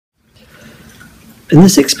In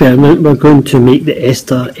this experiment we're going to make the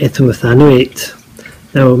ester ethyl ethanoate.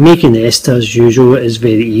 Now making the ester as usual is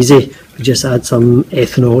very easy. We just add some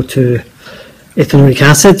ethanol to ethanoic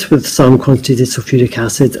acid with some concentrated sulfuric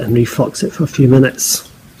acid and reflux it for a few minutes.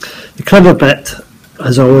 The clever bit,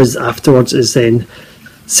 as always, afterwards is then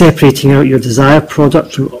separating out your desired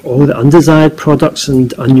product from all the undesired products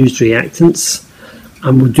and unused reactants,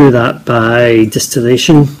 and we'll do that by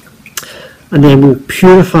distillation. And then we'll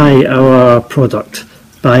purify our product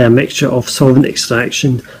by a mixture of solvent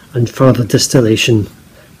extraction and further distillation,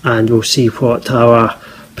 and we'll see what our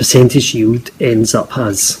percentage yield ends up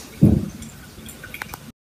as.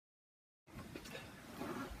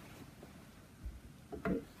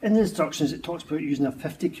 In the instructions it talks about using a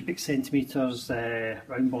 50 cubic centimetres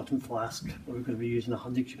round bottom flask, but we're going to be using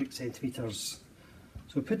 100 cubic centimetres.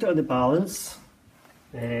 So we put it on the balance,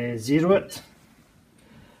 zero it,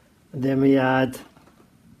 and then we add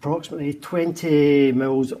approximately 20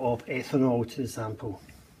 mils of ethanol to the sample.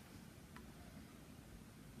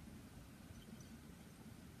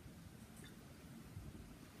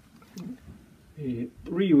 We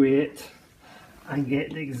reweigh it and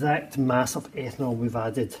get the exact mass of ethanol we've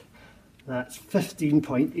added. That's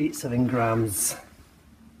 15.87 grams.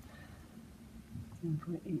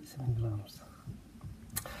 15.87 grams.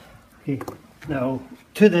 Okay, now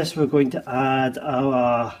to this we're going to add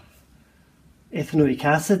our ethanoic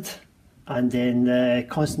acid and then the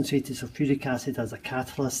concentrated sulfuric acid as a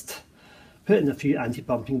catalyst. Put in a few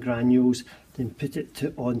anti-bumping granules, then put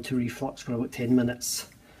it on to reflux for about 10 minutes.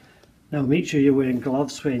 Now make sure you're wearing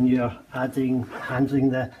gloves when you're handling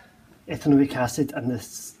the ethanoic acid and the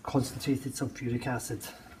concentrated sulfuric acid.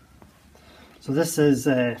 So this is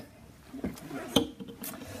the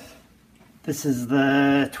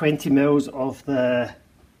 20 mils of the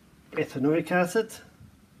ethanoic acid.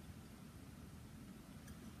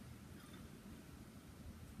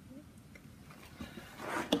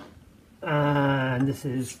 And this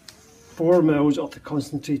is 4 mils of the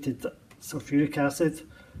concentrated sulfuric acid,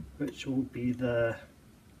 which will be the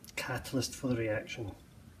catalyst for the reaction.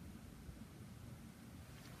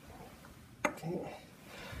 Okay.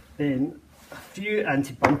 Then a few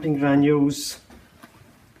anti-bumping granules.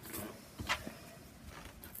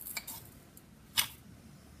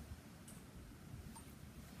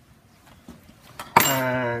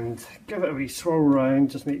 And give it a wee swirl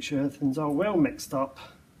around, just make sure everything's all well mixed up.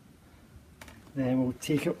 Then we'll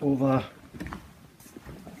take it over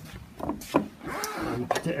and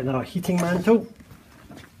put it in our heating mantle.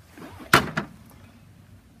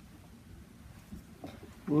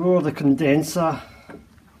 Lower the condenser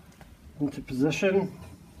into position.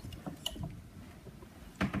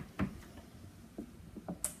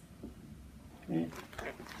 Okay.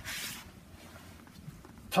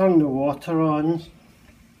 Turn the water on,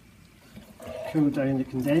 cool down the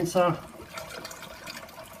condenser,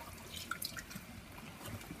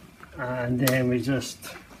 and then we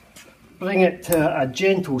just bring it to a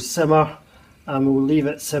gentle simmer and we'll leave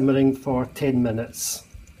it simmering for 10 minutes.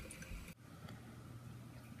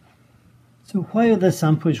 So while the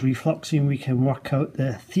sample is refluxing, we can work out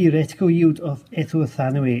the theoretical yield of ethyl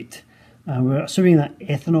ethanoate. We're assuming that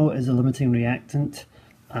ethanol is a limiting reactant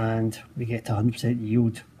and we get 100%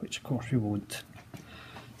 yield, which of course we won't.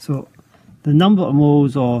 So the number of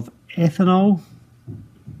moles of ethanol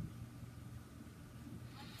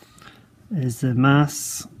is the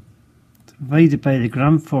mass divided by the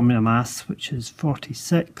gram formula mass, which is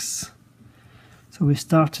 46. So we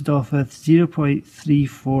started off with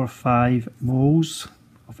 0.345 moles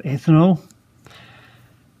of ethanol.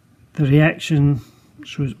 The reaction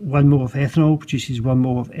shows 1 mole of ethanol produces 1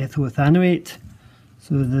 mole of ethyl ethanoate.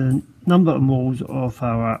 So the number of moles of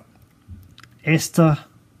our ester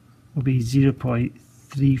will be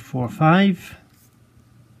 0.345.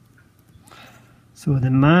 So the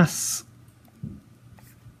mass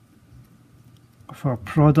of our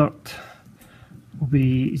product will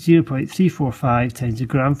be 0.345 times the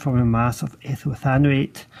gram formula mass of ethyl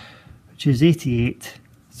ethanoate, which is 88.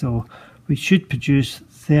 So we should produce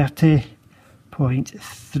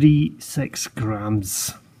 30.36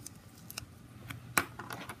 grams.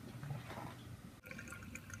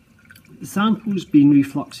 The sample's been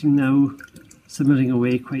refluxing now, simmering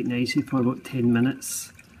away quite nicely for about 10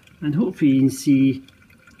 minutes, and hopefully you can see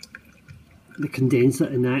the condenser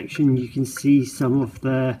in action. You can see some of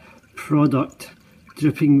the product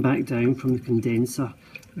dripping back down from the condenser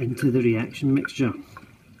into the reaction mixture.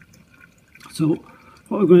 So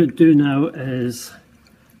what we're going to do now is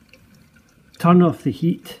turn off the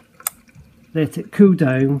heat, let it cool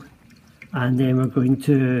down, and then we're going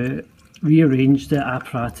to rearrange the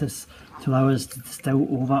apparatus to allow us to distill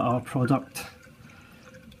over our product.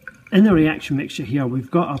 In the reaction mixture here, we've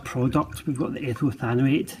got our product, we've got the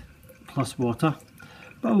ethanoate plus water,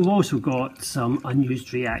 but we've also got some unused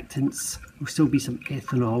reactants. There'll still be some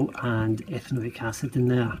ethanol and ethanoic acid in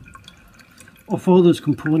there. Of all those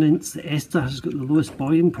components, the ester has got the lowest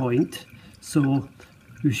boiling point, so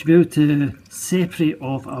we should be able to separate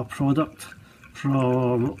off our product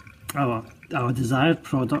from our desired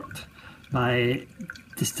product by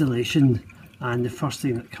distillation, and the first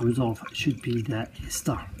thing that comes off should be the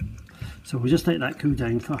ester. So we'll just let that cool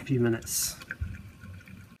down for a few minutes.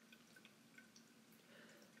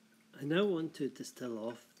 I now want to distill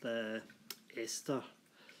off the ester,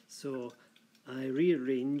 so I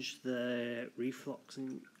rearrange the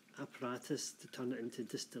refluxing apparatus to turn it into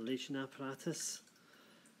distillation apparatus,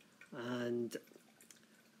 and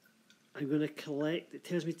I'm going to collect, it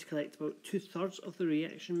tells me to collect about 2/3 of the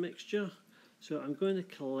reaction mixture, so I'm going to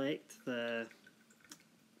collect the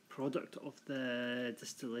product of the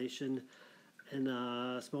distillation in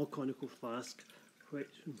a small conical flask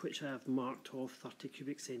which I have marked off 30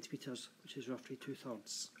 cubic centimetres, which is roughly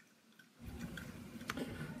 2/3.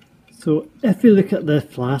 So if you look at the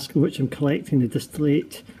flask in which I'm collecting the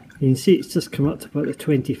distillate, you can see it's just come up to about the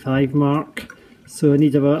 25 mark. So I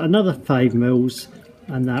need about another 5 mils,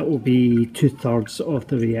 and that will be 2/3 of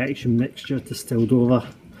the reaction mixture distilled over.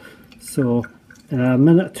 So in a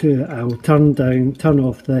minute or two I'll turn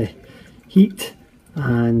off the heat,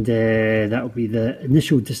 and that will be the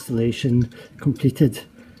initial distillation completed,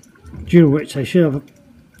 during which I should have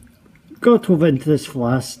got over into this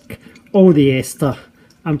flask all the ester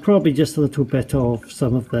and probably just a little bit of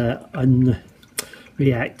some of the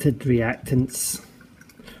unreacted reactants,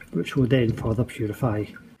 which will then further purify.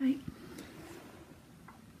 Right.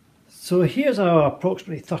 So here's our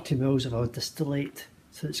approximately 30 mils of our distillate.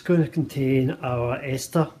 So it's going to contain our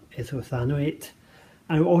ester, ethanoate,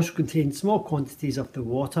 and it will also contain small quantities of the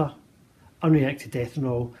water, unreacted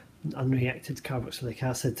ethanol and unreacted carboxylic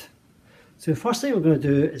acid. So the first thing we're going to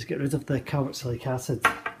do is get rid of the carboxylic acid.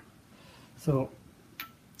 So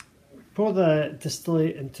pour the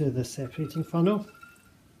distillate into the separating funnel,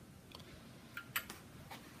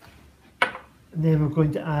 and then we're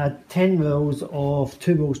going to add 10 mils of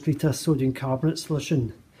 2 moles per litre sodium carbonate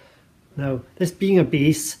solution. Now, this being a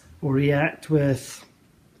base will react with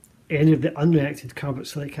any of the unreacted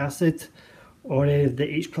carboxylic acid or any of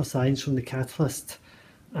the H+ ions from the catalyst,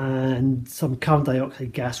 and some carbon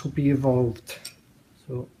dioxide gas will be evolved.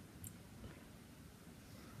 So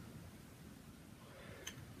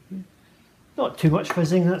not too much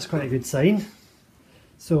fizzing, that's quite a good sign.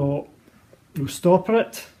 So we'll stopper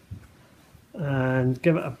it and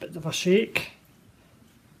give it a bit of a shake,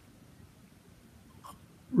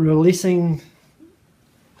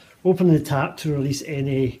 opening the tap to release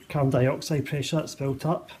any carbon dioxide pressure that's built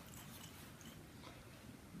up.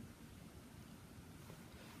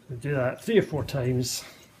 We'll do that 3 or 4 times.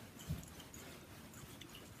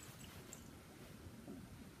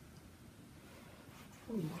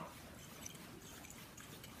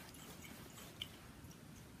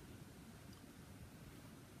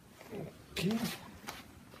 Okay.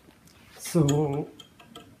 So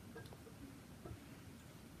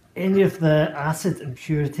any of the acid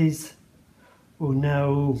impurities will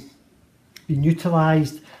now be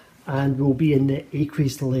neutralised and will be in the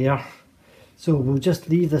aqueous layer. So we'll just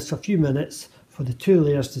leave this for a few minutes for the 2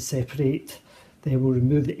 layers to separate. Then we'll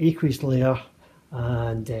remove the aqueous layer,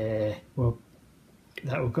 and that will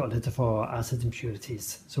get rid of our acid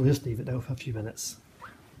impurities. So we'll just leave it now for a few minutes.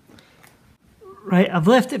 Right, I've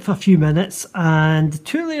left it for a few minutes, and the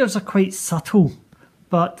 2 layers are quite subtle,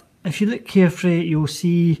 but if you look carefully you'll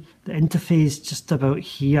see the interface just about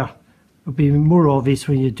here. It'll be more obvious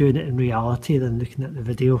when you're doing it in reality than looking at the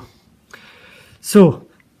video. So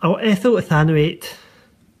our ethyl ethanoate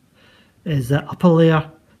is the upper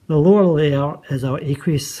layer. The lower layer is our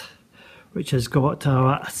aqueous, which has got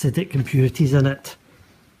our acidic impurities in it.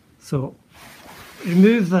 So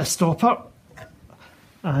remove the stopper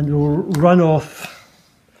and we'll run off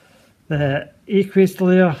the aqueous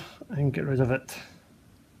layer and get rid of it.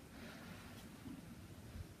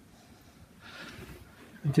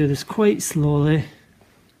 I do this quite slowly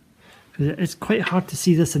because it's quite hard to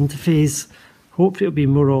see this interface. Hopefully it'll be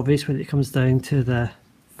more obvious when it comes down to the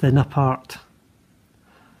thinner part.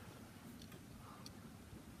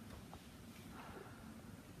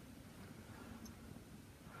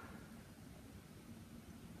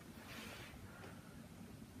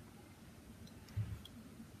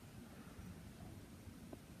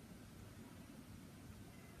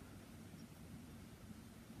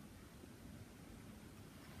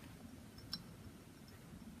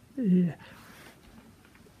 Yeah.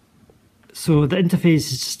 So the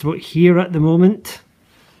interface is just about here at the moment,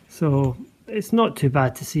 so it's not too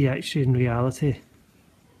bad to see actually in reality.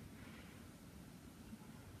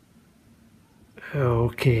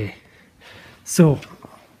 Okay, so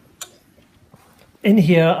in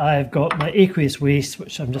here I've got my aqueous waste,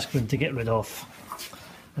 which I'm just going to get rid of,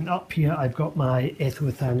 and up here I've got my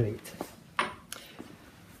ethyl ethanoate.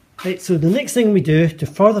 Right, so the next thing we do to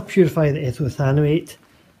further purify the ethyl ethanoate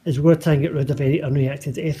is we're trying to get rid of any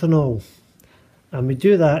unreacted ethanol, and we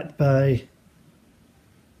do that by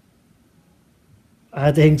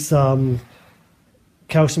adding some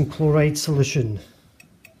calcium chloride solution.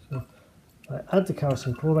 So I add the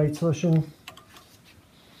calcium chloride solution,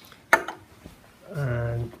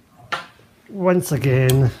 and once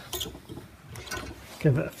again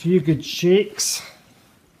give it a few good shakes,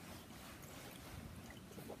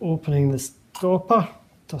 opening the stopper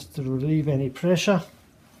just to relieve any pressure.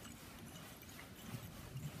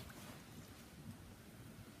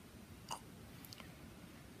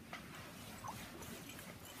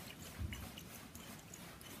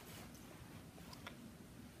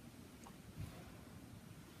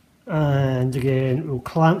 And again we'll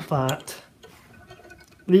clamp that,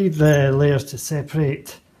 leave the layers to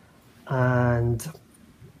separate, and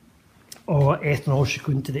our ethanol should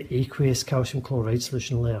go into the aqueous calcium chloride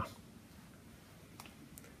solution layer.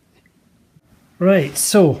 Right,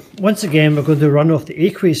 so once again we're going to run off the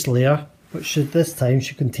aqueous layer, which should this time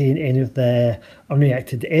should contain any of the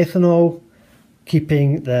unreacted ethanol,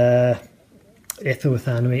 keeping the ethyl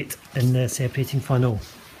ethanoate in the separating funnel.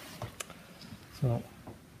 So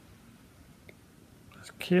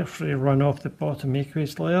just carefully run off the bottom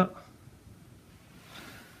aqueous layer.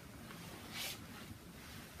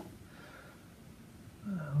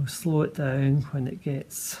 I'll slow it down when it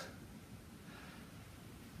gets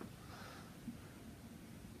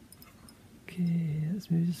okay. Let's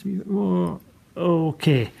move this a wee bit more.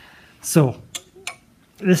 Okay, so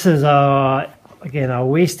this is again a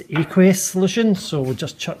waste aqueous solution, so we'll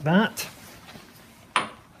just chuck that.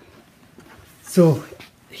 So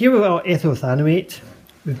here we've got ethyl ethanoate.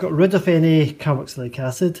 We've got rid of any carboxylic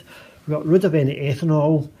acid. We've got rid of any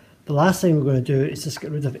ethanol. The last thing we're going to do is just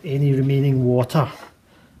get rid of any remaining water.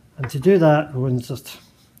 And to do that, we're going to just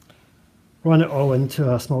run it all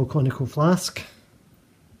into a small conical flask.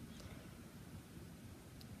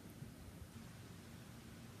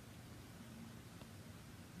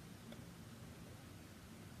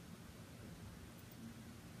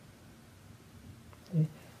 Okay.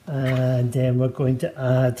 And then we're going to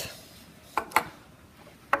add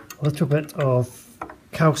a little bit of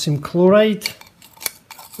calcium chloride,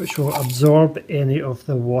 which will absorb any of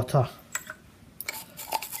the water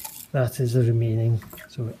that is the remaining.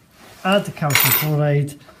 So add the calcium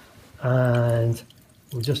chloride and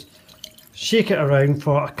we'll just shake it around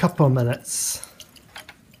for a couple of minutes.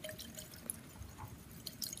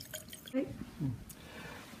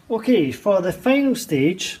 Okay, for the final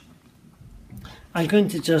stage I'm going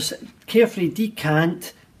to just carefully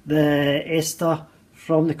decant the ester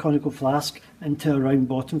from the conical flask into a round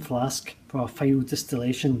bottom flask for a final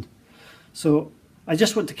distillation. So I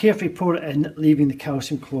just want to carefully pour it in, leaving the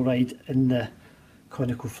calcium chloride in the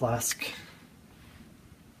conical flask.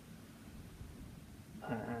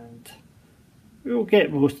 And we'll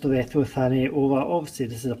get most of the ethyl ethanoate over. Obviously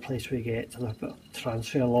this is a place where you get a little bit of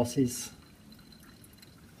transfer losses.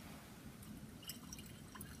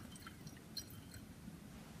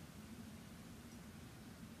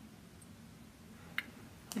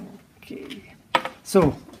 Okay,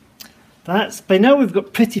 so that's, by now we've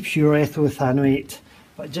got pretty pure ethyl ethanoate,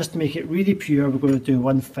 but just to make it really pure we're going to do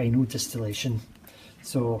one final distillation.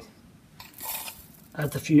 So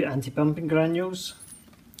add a few anti-bumping granules.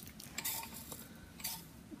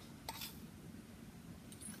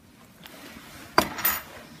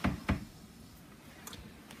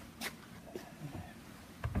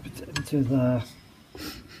 Put it into the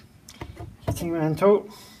heating mantle.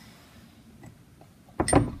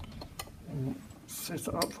 Set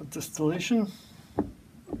it up for distillation.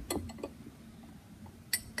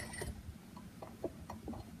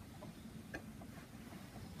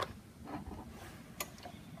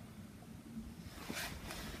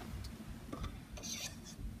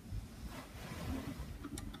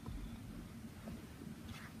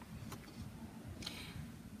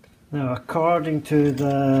 Now, according to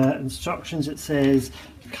the instructions, it says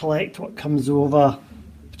collect what comes over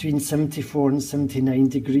between 74 and 79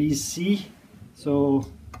 degrees C. So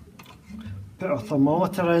put our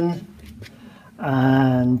thermometer in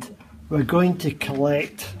and we're going to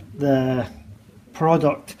collect the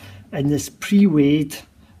product in this pre-weighed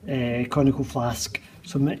conical flask.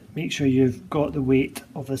 So make sure you've got the weight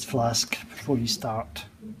of this flask before you start.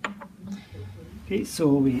 Okay,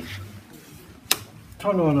 so we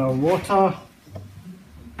turn on our water.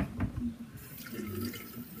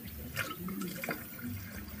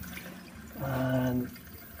 And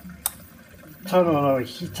turn on our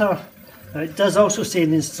heater. Now, it does also say in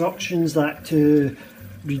the instructions that to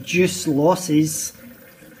reduce losses,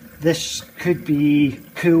 this could be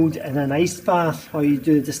cooled in an ice bath while you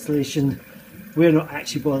do the distillation. We're not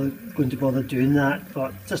actually going to bother doing that,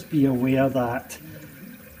 but just be aware that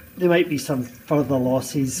there might be some further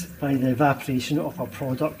losses by the evaporation of our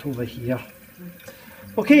product over here.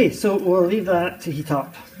 Okay, so we'll leave that to heat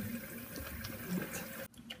up.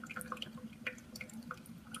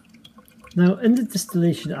 Now, in the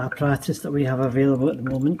distillation apparatus that we have available at the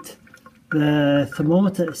moment, the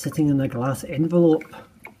thermometer is sitting in a glass envelope,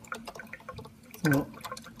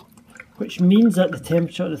 which means that the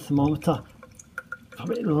temperature of the thermometer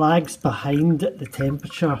lags behind the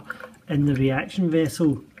temperature in the reaction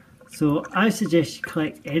vessel. So I suggest you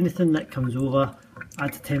collect anything that comes over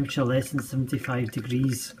at a temperature less than 75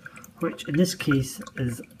 degrees, which in this case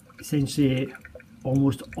is essentially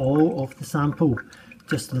almost all of the sample,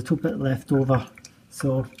 just a little bit left over.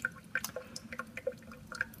 So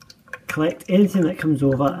collect anything that comes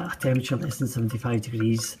over at a temperature less than 75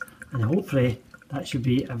 degrees, and hopefully that should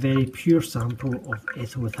be a very pure sample of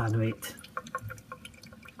ethyl ethanoate.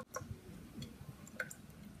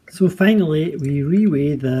 So finally we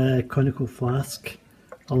reweigh the conical flask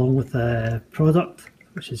along with the product,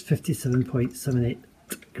 which is 57.78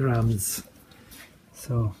 grams.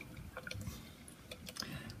 So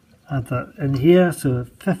add that in here, so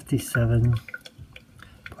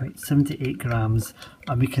 57.78 grams,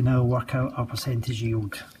 and we can now work out our percentage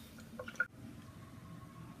yield.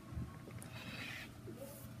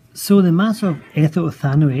 So the mass of ethyl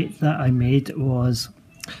ethanoate that I made was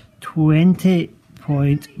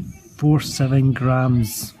 20.47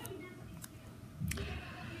 grams.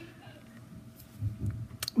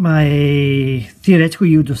 My theoretical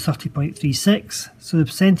yield was 30.36, so the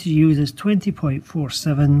percentage yield is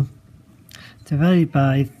 20.47 divided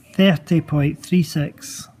by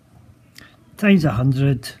 30.36 times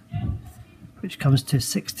 100, which comes to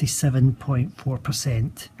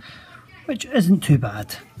 67.4%, which isn't too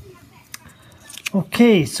bad.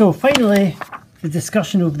 Okay, so finally the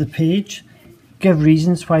discussion over the page. Give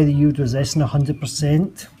reasons why the yield was less than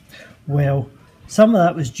 100%. Well, some of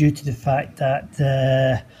that was due to the fact that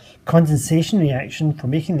the condensation reaction for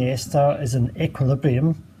making the ester is in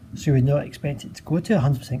equilibrium, so you would not expect it to go to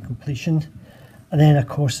 100% completion. And then of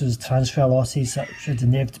course there's transfer losses that should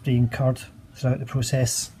inevitably incurred throughout the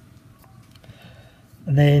process.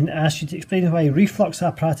 And then I asked you to explain why reflux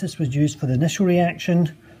apparatus was used for the initial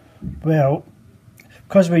reaction. Well,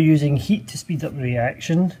 because we're using heat to speed up the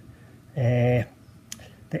reaction, the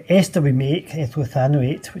ester we make, ethyl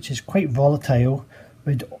ethanoate, which is quite volatile,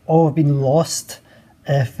 would all have been lost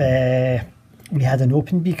if we had an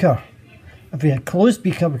open beaker. If we had a closed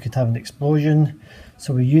beaker, we could have an explosion,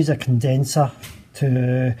 so we use a condenser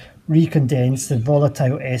to recondense the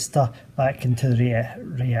volatile ester back into the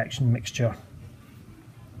reaction mixture.